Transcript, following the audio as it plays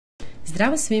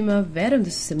Zdravo svima, verujem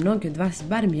da su se mnogi od vas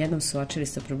barem jednom suočili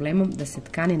sa problemom da se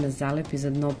tkanina zalepi za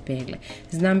dno pegle.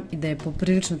 Znam i da je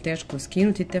poprilično teško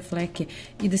skinuti te fleke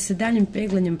i da se daljim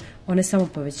peglanjem one samo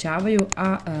povećavaju,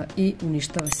 a i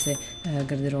uništava se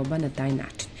garderoba na taj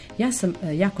način. Ja sam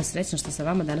jako srećna što sa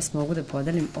vama danas mogu da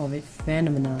podelim ovaj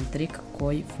fenomenalan trik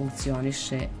koji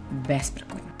funkcioniše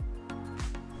besprekorno.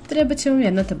 Treba će vam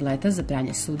jedna tableta za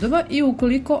pranje sudova i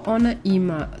ukoliko ona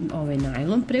ima ovaj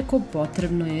najlon preko,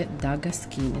 potrebno je da ga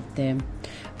skinete,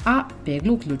 a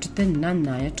peglu uključite na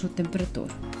najjaču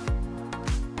temperaturu.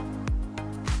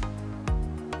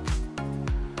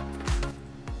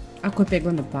 Ako je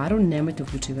pegla na paru, nemojte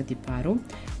uključivati paru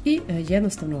i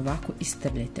jednostavno ovako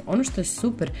istrljajte. Ono što je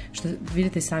super, što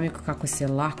vidite sami kako se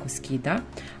lako skida,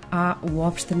 a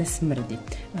uopšte ne smrdi.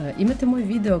 Imate moj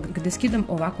video gde skidam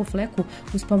ovakvu fleku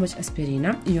uz pomoć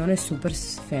aspirina i ono je super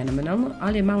fenomenalno,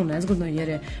 ali je malo nezgodno jer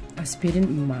je aspirin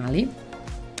mali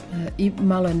i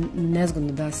malo je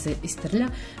nezgodno da se istrlja,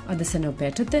 a da se ne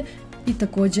opečate i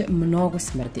takođe mnogo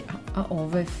smrdi. A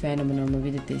ovo je fenomenalno,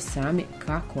 vidite i sami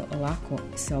kako lako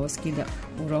se ovo skida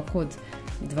u roku od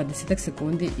 20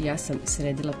 sekundi. Ja sam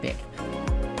sredila peglu.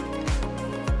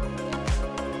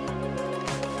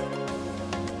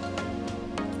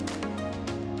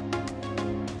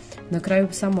 Na kraju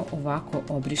samo ovako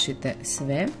obrišite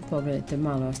sve, pogledajte,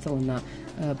 malo je ostalo na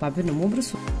papirnom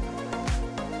ubrusu,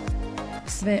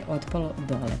 sve je otpalo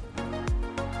dole.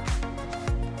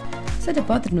 Sada je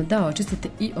potrebno da očistite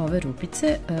i ove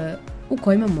rupice u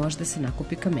kojima može da se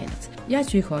nakupi kamenac. Ja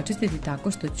ću ih očistiti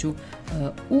tako što ću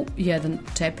u jedan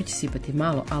čepić sipati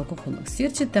malo alkoholnog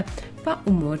sirćeta pa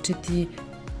umočiti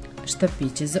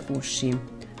štapiće za uši.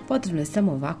 Potrebno je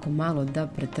samo ovako malo da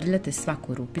pretrljate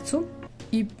svaku rupicu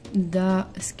i da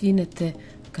skinete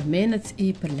kamenac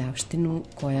i prljavštinu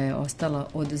koja je ostala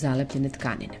od zalepljene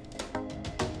tkanine.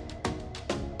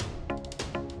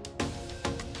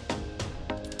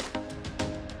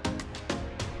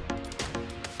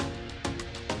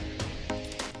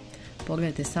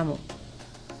 Pogledajte samo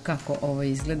kako ovo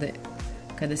izgleda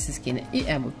kada se skine. I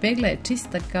evo, pegla je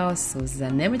čista kao suza.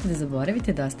 Nemojte da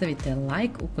zaboravite da ostavite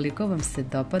like ukoliko vam se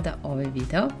dopada ovaj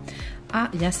video, a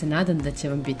ja se nadam da će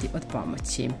vam biti od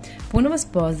pomoći. Puno vas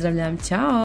pozdravljam, ćao!